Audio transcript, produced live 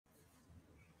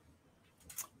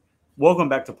Welcome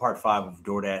back to part 5 of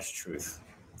DoorDash Truth.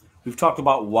 We've talked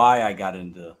about why I got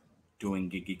into doing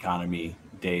gig economy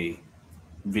day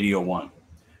video 1.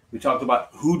 We talked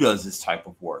about who does this type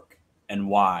of work and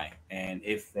why, and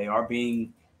if they are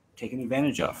being taken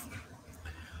advantage of.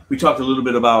 We talked a little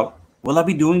bit about, will I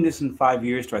be doing this in 5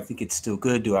 years? Do I think it's still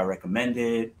good? Do I recommend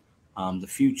it? The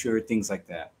future, things like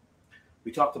that.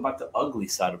 We talked about the ugly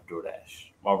side of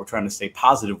DoorDash. While we're trying to stay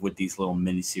positive with these little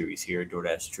mini series here at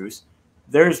DoorDash Truth,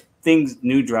 there's things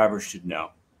new drivers should know,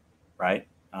 right?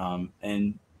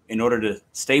 And in order to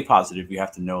stay positive, you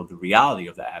have to know the reality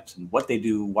of the apps and what they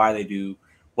do, why they do,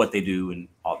 what they do, and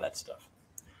all that stuff.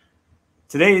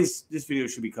 This video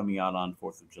should be coming out on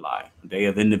 4th of July, the Day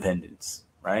of Independence,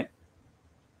 right?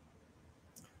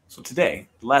 So today,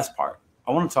 the last part,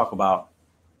 I want to talk about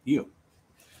you.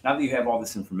 Now that you have all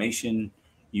this information,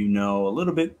 you know a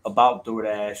little bit about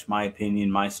DoorDash, my opinion,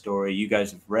 my story. You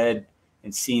guys have read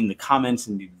and seen the comments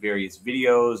in the various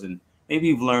videos, and maybe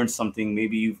you've learned something.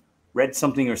 Maybe you've read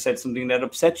something or said something that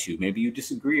upsets you. Maybe you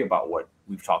disagree about what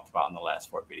we've talked about in the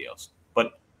last 4 videos.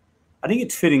 But I think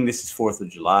it's fitting. This is 4th of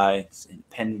July. It's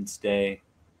Independence Day.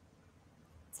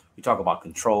 We talk about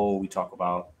control. We talk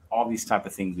about all these type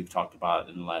of things we've talked about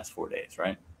in the last 4 days,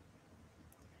 right?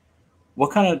 What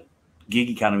kind of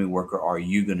gig economy worker are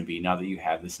you going to be now that you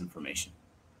have this information?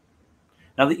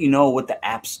 Now that you know what the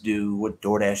apps do, what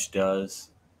DoorDash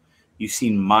does, you've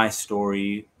seen my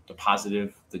story, the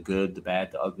positive, the good, the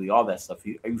bad, the ugly, all that stuff.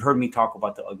 You've heard me talk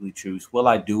about the ugly truths. Will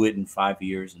I do it in 5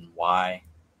 years and why?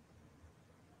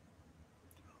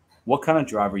 What kind of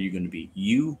driver are you going to be?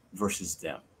 You versus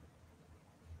them.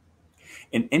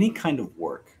 In any kind of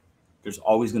work, there's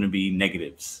always going to be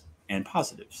negatives and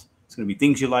positives. It's going to be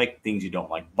things you like, things you don't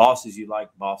like, bosses you like,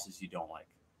 bosses you don't like,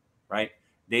 right?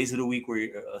 Days of the week where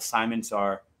your assignments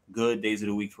are good, days of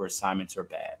the week where assignments are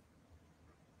bad.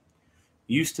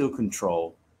 You still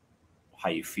control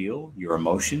how you feel, your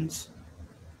emotions,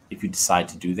 if you decide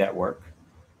to do that work.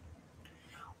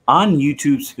 On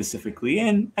YouTube specifically,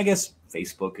 and I guess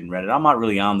Facebook and Reddit, I'm not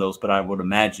really on those, but I would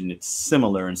imagine it's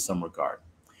similar in some regard.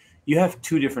 You have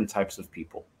 2 different types of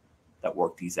people that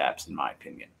work these apps, in my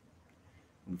opinion.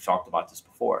 We've talked about this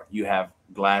before. You have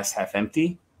glass half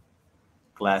empty,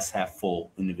 glass half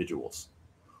full individuals.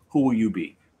 Who will you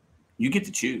be? You get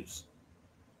to choose.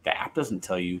 The app doesn't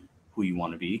tell you who you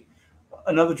want to be.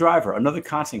 Another driver, another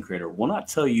content creator will not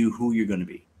tell you who you're going to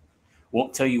be.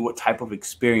 Won't tell you what type of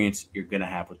experience you're going to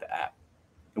have with the app.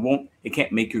 It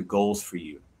can't make your goals for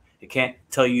you. It can't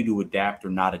tell you to adapt or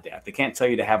not adapt. It can't tell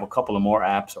you to have a couple of more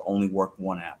apps or only work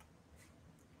one app.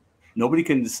 Nobody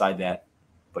can decide that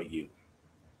but you.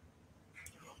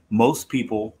 Most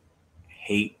people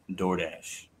hate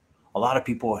DoorDash. A lot of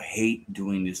people hate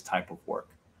doing this type of work.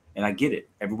 And I get it.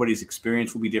 Everybody's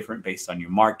experience will be different based on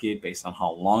your market, based on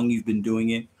how long you've been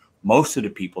doing it. Most of the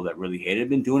people that really hate it have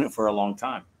been doing it for a long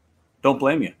time. Don't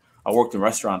blame you. I worked in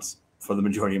restaurants for the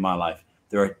majority of my life.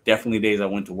 There are definitely days I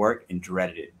went to work and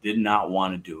dreaded it. Did not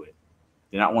want to do it.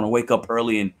 Did not want to wake up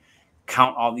early and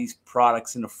count all these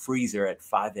products in the freezer at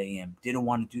 5 a.m. Didn't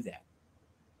want to do that.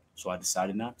 So I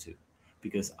decided not to,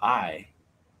 because I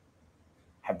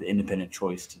have the independent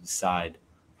choice to decide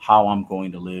how I'm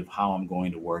going to live, how I'm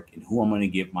going to work, and who I'm going to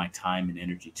give my time and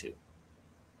energy to.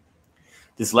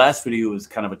 This last video is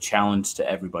kind of a challenge to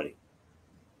everybody.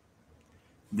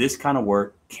 This kind of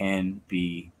work can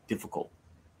be difficult,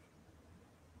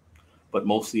 but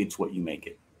mostly it's what you make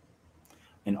it.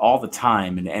 And all the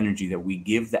time and energy that we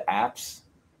give the apps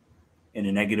in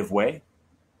a negative way,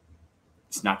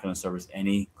 it's not going to serve us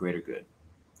any greater good.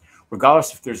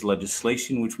 Regardless if there's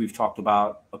legislation, which we've talked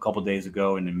about a couple days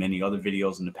ago and in many other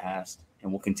videos in the past, and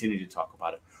we'll continue to talk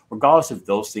about it. Regardless if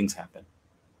those things happen,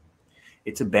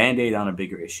 it's a Band-Aid on a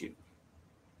bigger issue.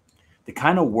 The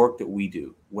kind of work that we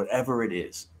do, whatever it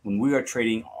is, when we are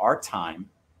trading our time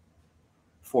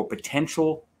for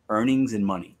potential earnings and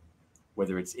money,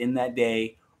 whether it's in that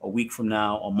day, a week from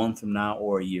now, a month from now,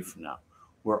 or a year from now,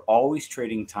 we're always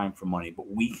trading time for money,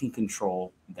 but we can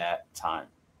control that time.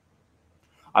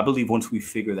 I believe once we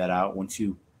figure that out, once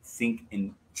you think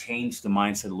and change the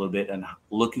mindset a little bit and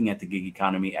looking at the gig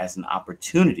economy as an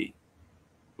opportunity,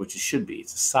 which it should be,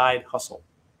 it's a side hustle,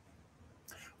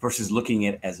 versus looking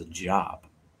at it as a job.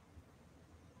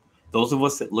 Those of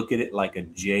us that look at it like a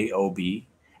job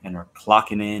and are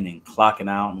clocking in and clocking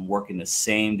out and working the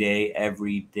same day,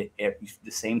 every day, the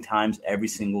same times every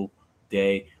single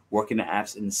day, working the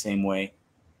apps in the same way,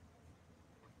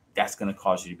 that's going to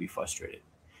cause you to be frustrated.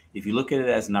 If you look at it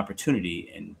as an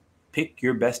opportunity and pick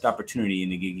your best opportunity in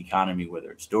the gig economy, whether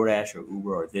it's DoorDash or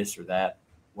Uber or this or that,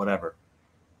 whatever,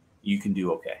 you can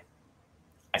do okay.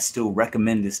 I still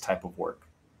recommend this type of work.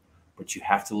 but you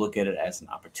have to look at it as an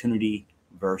opportunity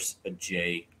versus a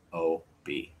job.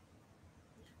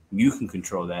 You can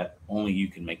control that. Only you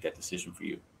can make that decision for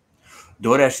you.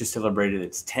 DoorDash just celebrated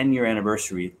its 10-year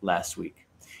anniversary last week.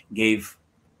 Gave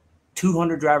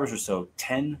 200 drivers or so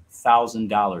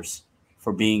 $10,000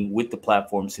 for being with the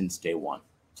platform since day one.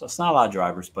 So it's not a lot of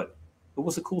drivers, but it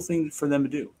was a cool thing for them to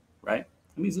do, right?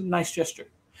 I mean, it's a nice gesture.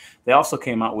 They also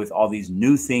came out with all these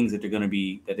new things that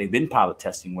they've been pilot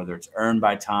testing, whether it's earned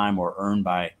by time or earned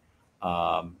by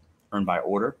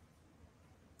order.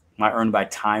 My earned by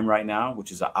time right now,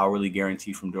 which is an hourly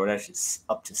guarantee from DoorDash, is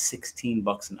up to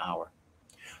 $16 an hour.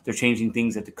 They're changing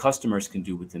things that the customers can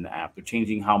do within the app. They're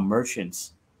changing how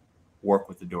merchants work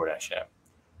with the DoorDash app.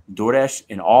 DoorDash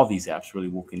and all these apps really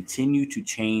will continue to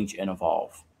change and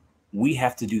evolve. We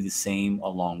have to do the same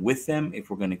along with them if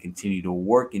we're going to continue to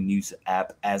work and use the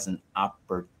app as an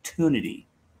opportunity,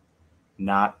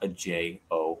 not a job.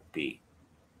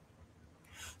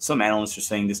 Some analysts are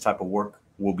saying this type of work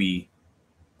will be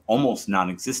almost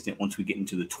non-existent once we get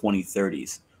into the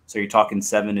 2030s. So you're talking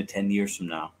 7 to 10 years from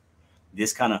now.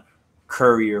 This kind of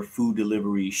courier, food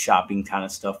delivery, shopping kind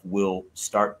of stuff will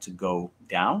start to go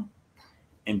down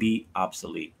and be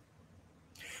obsolete.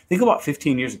 Think about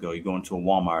 15 years ago, you go into a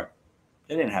Walmart,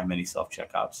 they didn't have many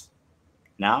self-checkouts.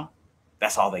 Now,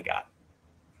 that's all they got.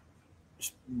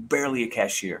 There's barely a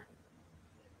cashier.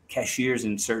 Cashiers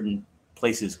in certain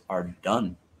places are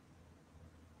done.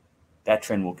 That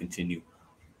trend will continue.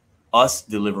 Us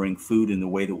delivering food in the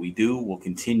way that we do will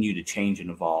continue to change and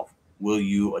evolve. Will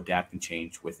you adapt and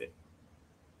change with it?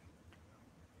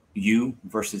 You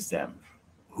versus them.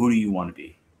 Who do you want to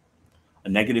be? A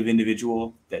negative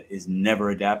individual that is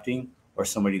never adapting, or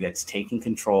somebody that's taking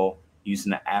control,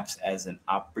 using the apps as an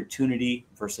opportunity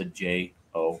versus a job?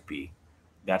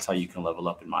 That's how you can level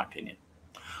up, in my opinion.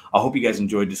 I hope you guys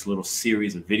enjoyed this little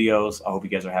series of videos. I hope you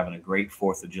guys are having a great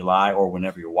 4th of July or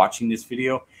whenever you're watching this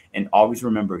video. And always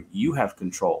remember, you have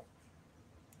control.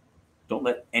 Don't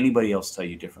let anybody else tell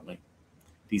you differently.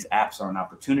 These apps are an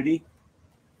opportunity.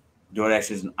 DoorDash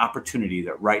is an opportunity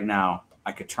that right now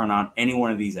I could turn on any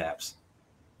one of these apps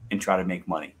and try to make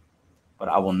money. But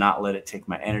I will not let it take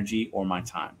my energy or my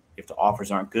time. If the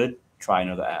offers aren't good, try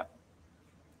another app.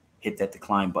 Hit that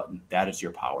decline button. That is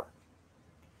your power.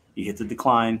 You hit the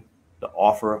decline, the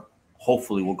offer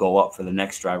hopefully will go up for the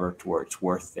next driver to where it's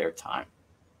worth their time.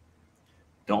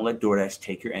 Don't let DoorDash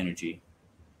take your energy.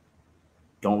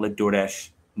 Don't let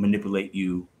DoorDash manipulate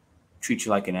you, treat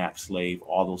you like an app slave,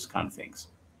 all those kind of things.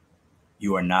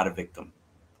 You are not a victim.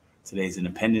 Today's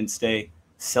Independence Day.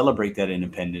 Celebrate that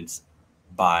independence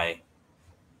by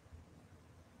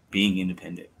being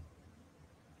independent.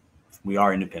 We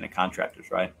are independent contractors,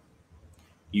 right?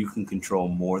 You can control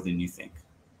more than you think.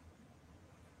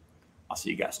 I'll see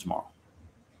you guys tomorrow.